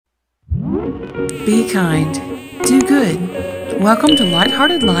Be kind. Do good. Welcome to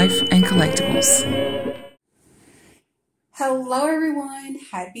Lighthearted Life and Collectibles. Hello everyone,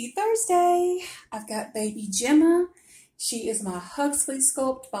 happy Thursday. I've got baby Gemma. She is my Huxley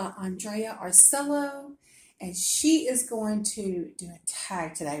sculpt by Andrea Arcello, and she is going to do a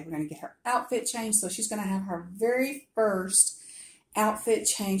tag today. We're going to get her outfit changed, so she's going to have her very first outfit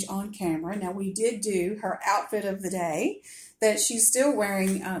change on camera. Now, we did do her outfit of the day that she's still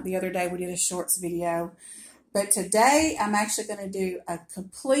wearing. The other day we did a shorts video, but today I'm actually going to do a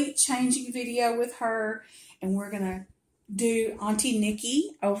complete changing video with her, and we're going to do Auntie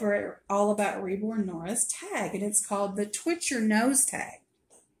Nikki over at All About Reborn Nora's tag, and it's called the Twitch Your Nose tag.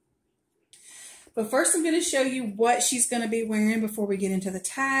 But first I'm going to show you what she's going to be wearing before we get into the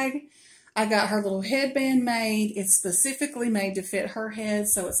tag. I got her little headband made. It's specifically made to fit her head,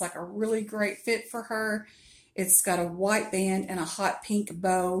 so it's like a really great fit for her. It's got a white band and a hot pink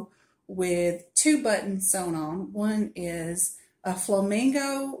bow with 2 buttons sewn on. One is a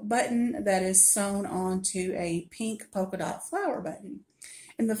flamingo button that is sewn onto a pink polka dot flower button.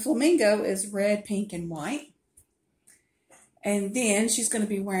 And the flamingo is red, pink, and white. And then she's going to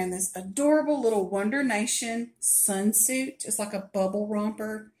be wearing this adorable little Wonder Nation sunsuit. It's like a bubble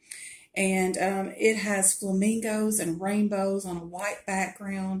romper. And it has flamingos and rainbows on a white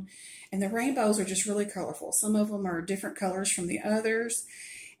background. And the rainbows are just really colorful. Some of them are different colors from the others.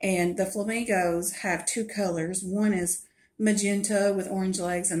 And the flamingos have 2 colors. One is magenta with orange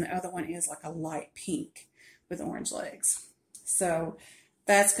legs, and the other one is like a light pink with orange legs. So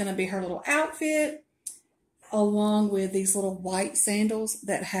that's going to be her little outfit, along with these little white sandals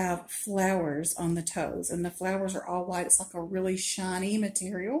that have flowers on the toes, and the flowers are all white. It's like a really shiny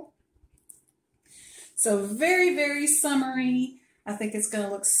material. So very, very summery. I think it's going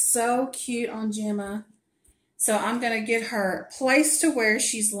to look so cute on Gemma. So I'm going to get her placed to where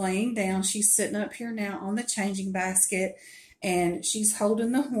she's laying down. She's sitting up here now on the changing basket, and she's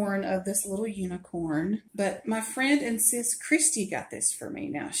holding the horn of this little unicorn. But my friend and sis Christy got this for me.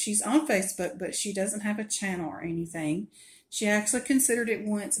 Now, she's on Facebook, but she doesn't have a channel or anything. She actually considered it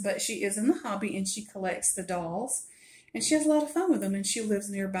once, but she is in the hobby, and she collects the dolls. And she has a lot of fun with them, and she lives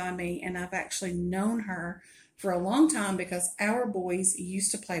nearby me, and I've actually known her for a long time because our boys used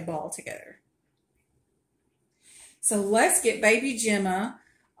to play ball together. So let's get baby Gemma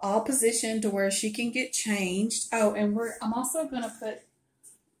all positioned to where she can get changed. Oh, and I'm also going to put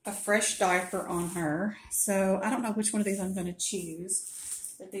a fresh diaper on her. So I don't know which one of these I'm going to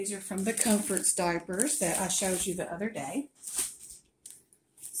choose, but these are from the Comforts diapers that I showed you the other day.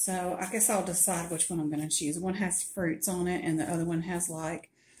 So I guess I'll decide which one I'm going to choose. One has fruits on it, and the other one has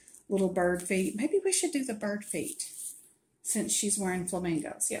like little bird feet. Maybe we should do the bird feet since she's wearing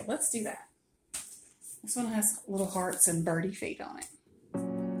flamingos. Yeah, let's do that. This one has little hearts and birdie feet on it.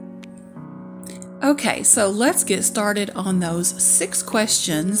 Okay, so let's get started on those 6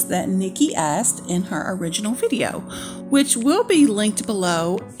 questions that Nikki asked in her original video, which will be linked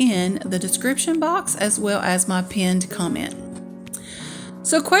below in the description box as well as my pinned comment.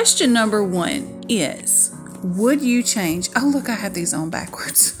 So question number 1 is, would you change... Oh, look, I have these on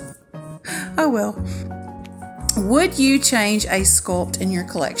backwards. Oh, well. Would you change a sculpt in your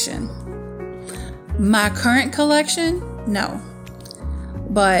collection? My current collection, no.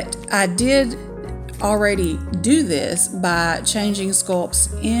 But I did already do this by changing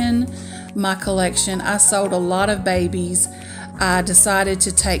sculpts in my collection. I sold a lot of babies. I decided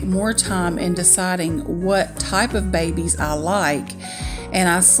to take more time in deciding what type of babies I like, and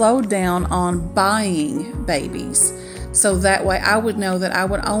I slowed down on buying babies. So that way I would know that I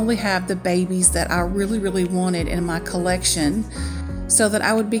would only have the babies that I really, really wanted in my collection, so that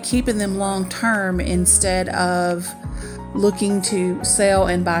I would be keeping them long term instead of looking to sell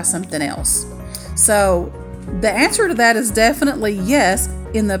and buy something else. So the answer to that is definitely yes.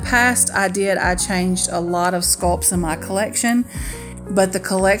 In the past I changed a lot of sculpts in my collection, but the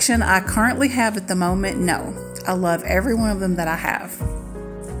collection I currently have at the moment, no. I love every one of them that I have.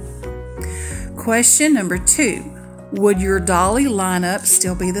 Question number 2, would your dolly lineup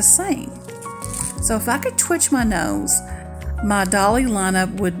still be the same? So if I could twitch my nose, my dolly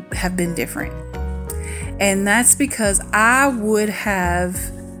lineup would have been different. And that's because I would have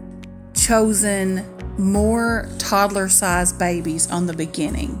chosen more toddler-sized babies on the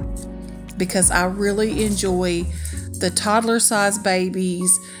beginning, because I really enjoy the toddler-sized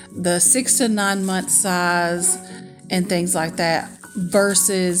babies, the 6 to 9 month size, and things like that,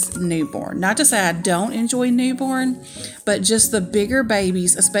 versus newborn. Not to say I don't enjoy newborn, but just the bigger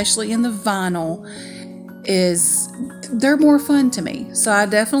babies, especially in the vinyl, they're more fun to me. So I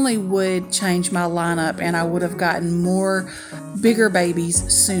definitely would change my lineup, and I would have gotten more bigger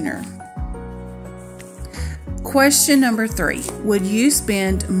babies sooner. Question number 3. Would you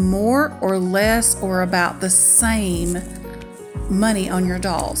spend more or less or about the same money on your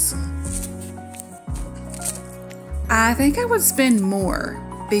dolls? I think I would spend more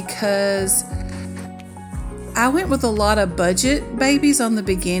because I went with a lot of budget babies on the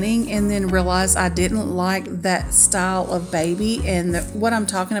beginning and then realized I didn't like that style of baby. And what I'm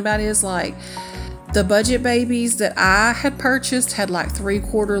talking about is like the budget babies that I had purchased had like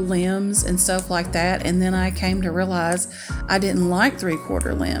 3/4 limbs and stuff like that. And then I came to realize I didn't like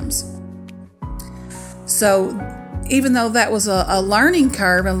 3/4 limbs. So even though that was a learning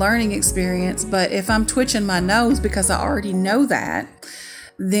curve, a learning experience, but if I'm twitching my nose because I already know that,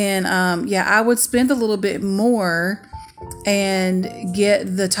 then yeah, I would spend a little bit more and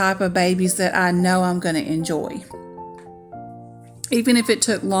get the type of babies that I know I'm going to enjoy. Even if it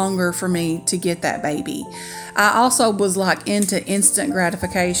took longer for me to get that baby. I also was like into instant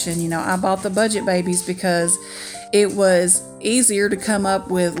gratification. You know, I bought the budget babies because it was easier to come up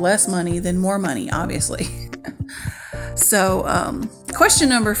with less money than more money, obviously. So, question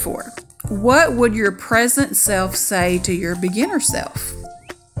number 4. What would your present self say to your beginner self?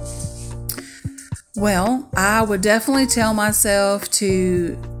 Well, I would definitely tell myself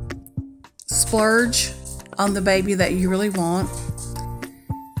to splurge on the baby that you really want,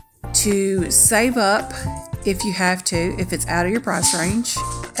 to save up if you have to, if it's out of your price range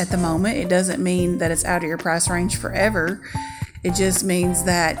at the moment. It doesn't mean that it's out of your price range forever. It just means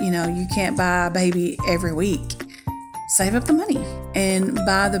that, you know, you can't buy a baby every week. Save up the money and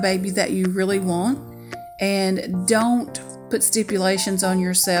buy the baby that you really want, and don't put stipulations on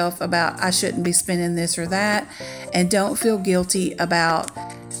yourself about I shouldn't be spending this or that, and don't feel guilty about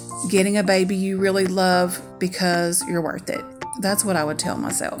getting a baby you really love because you're worth it. That's what I would tell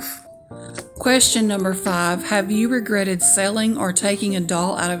myself. Question number 5. Have you regretted selling or taking a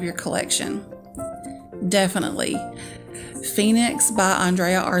doll out of your collection? Definitely. Phoenix by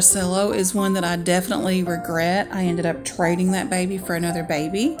Andrea Arcello is one that I definitely regret. I ended up trading that baby for another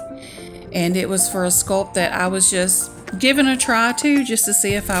baby, and it was for a sculpt that I was just giving a try to, just to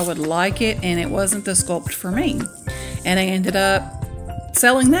see if I would like it, and it wasn't the sculpt for me, and I ended up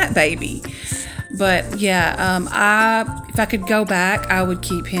selling that baby. But yeah, if I could go back, I would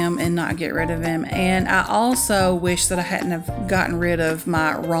keep him and not get rid of him. And I also wish that I hadn't have gotten rid of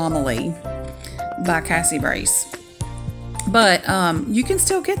my Romilly by Cassie Brace. But you can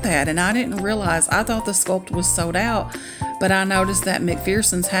still get that, and I didn't realize. I thought the sculpt was sold out, but I noticed that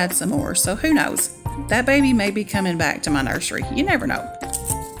McPherson's had some more, so who knows? That baby may be coming back to my nursery. You never know.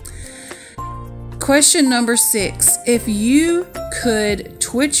 Question number 6. If you could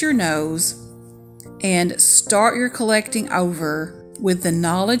twitch your nose and start your collecting over with the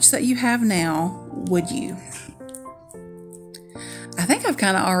knowledge that you have now, would you? I think I've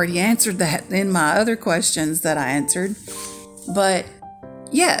kind of already answered that in my other questions that I answered. But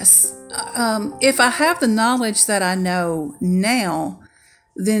yes, if I have the knowledge that I know now,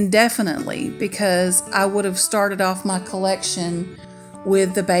 then definitely, because I would have started off my collection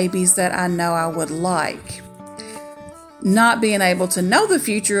with the babies that I know I would like. Not being able to know the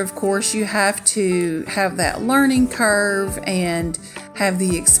future, of course, you have to have that learning curve and have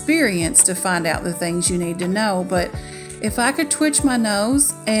the experience to find out the things you need to know. But if I could twitch my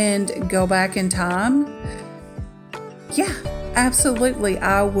nose and go back in time, yeah, absolutely.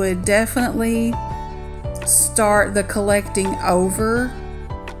 I would definitely start the collecting over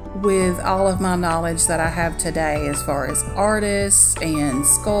with all of my knowledge that I have today as far as artists and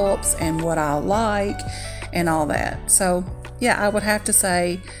sculpts and what I like and all that. So yeah, I would have to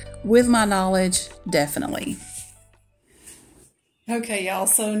say with my knowledge, definitely. Okay, y'all.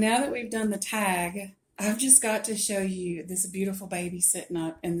 So now that we've done the tag, I've just got to show you this beautiful baby sitting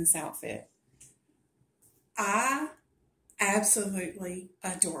up in this outfit. I absolutely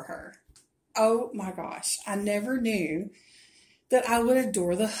adore her. Oh my gosh. I never knew that I would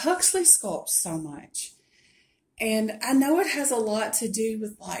adore the Huxley sculpt so much. And I know it has a lot to do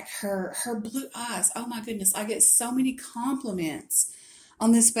with like her blue eyes. Oh my goodness. I get so many compliments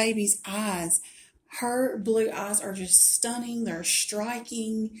on this baby's eyes. Her blue eyes are just stunning. They're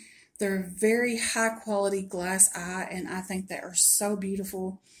striking. They're very high quality glass eye, and I think they are so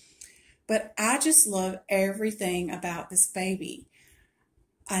beautiful. But I just love everything about this baby.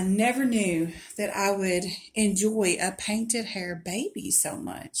 I never knew that I would enjoy a painted hair baby so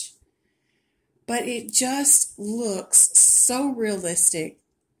much. But it just looks so realistic.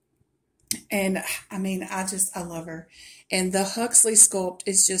 And I mean, I love her. And the Huxley sculpt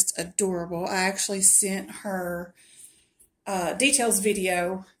is just adorable. I actually sent her details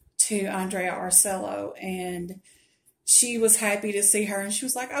video to Andrea Arcello, and she was happy to see her, and she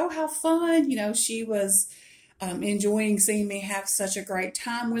was like, oh, how fun. You know, she was enjoying seeing me have such a great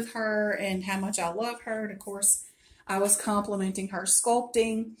time with her and how much I love her. And of course, I was complimenting her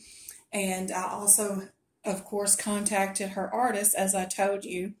sculpting. And I also, of course, contacted her artist, as I told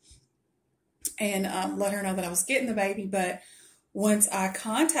you, and let her know that I was getting the baby. But once I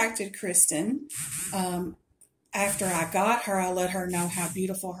contacted Kristen, after I got her, I let her know how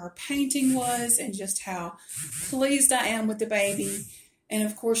beautiful her painting was and just how pleased I am with the baby. And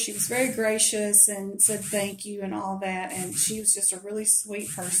of course, she was very gracious and said thank you and all that. And she was just a really sweet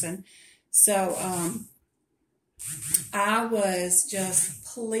person. So I was just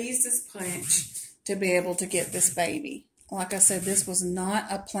pleased as punch to be able to get this baby. Like I said, this was not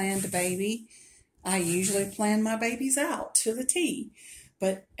a planned baby. I usually plan my babies out to the T.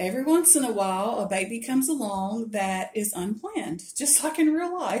 But every once in a while, a baby comes along that is unplanned, just like in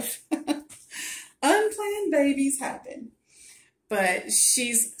real life. Unplanned babies happen. But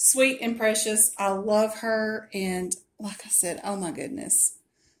she's sweet and precious. I love her. And like I said, oh my goodness.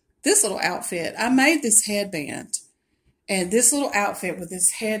 This little outfit, I made this headband. And this little outfit with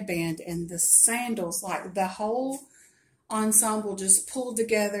this headband and the sandals, like the whole ensemble just pulled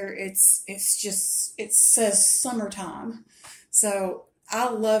together. It says summertime. So I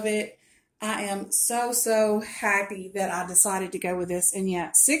love it. I am so, so happy that I decided to go with this. And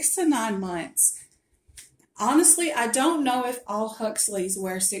yeah, 6 to 9 months. Honestly, I don't know if all Huxleys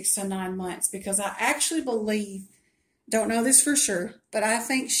wear 6 to 9 months because I actually believe, don't know this for sure, but I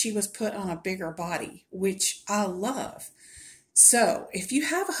think she was put on a bigger body, which I love. So if you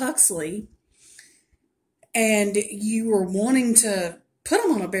have a Huxley and you were wanting to put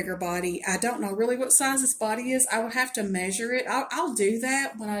them on a bigger body, I don't know really what size this body is. I would have to measure it. I'll do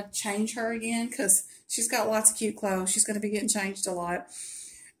that when I change her again because she's got lots of cute clothes. She's going to be getting changed a lot.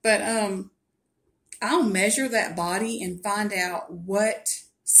 But I'll measure that body and find out what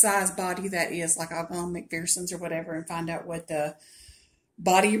size body that is. Like I'll go on McPherson's or whatever and find out what the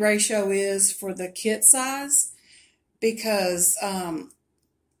body ratio is for the kit size. Because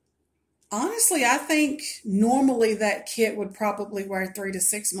honestly, I think normally that kit would probably wear 3 to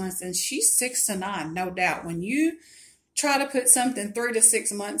 6 months, and she's 6 to 9, no doubt. When you try to put something 3 to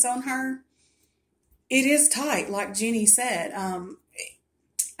 6 months on her, it is tight, like Jenny said.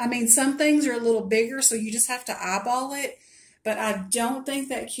 I mean, some things are a little bigger, so you just have to eyeball it. But I don't think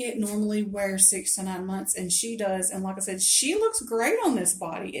that kit normally wears 6 to 9 months, and she does. And like I said, she looks great on this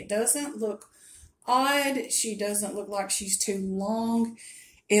body. It doesn't look odd. She doesn't look like she's too long.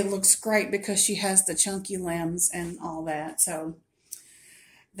 It looks great because she has the chunky limbs and all that. So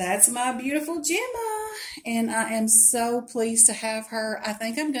that's my beautiful Gemma. And I am so pleased to have her. I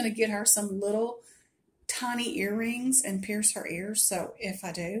think I'm going to get her some little tiny earrings and pierce her ears. So if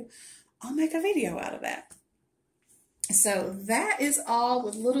I do, I'll make a video out of that. So that is all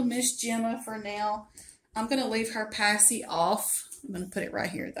with little Miss Gemma for now. I'm going to leave her passy off. I'm going to put it right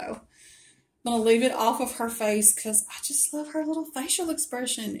here though. I'm going to leave it off of her face because I just love her little facial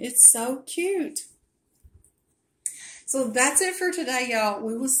expression. It's so cute. So that's it for today, y'all.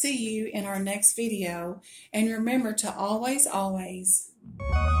 We will see you in our next video. And remember to always, always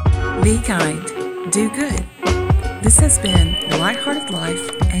be kind, do good. This has been Lighthearted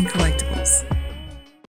Life and Collectibles.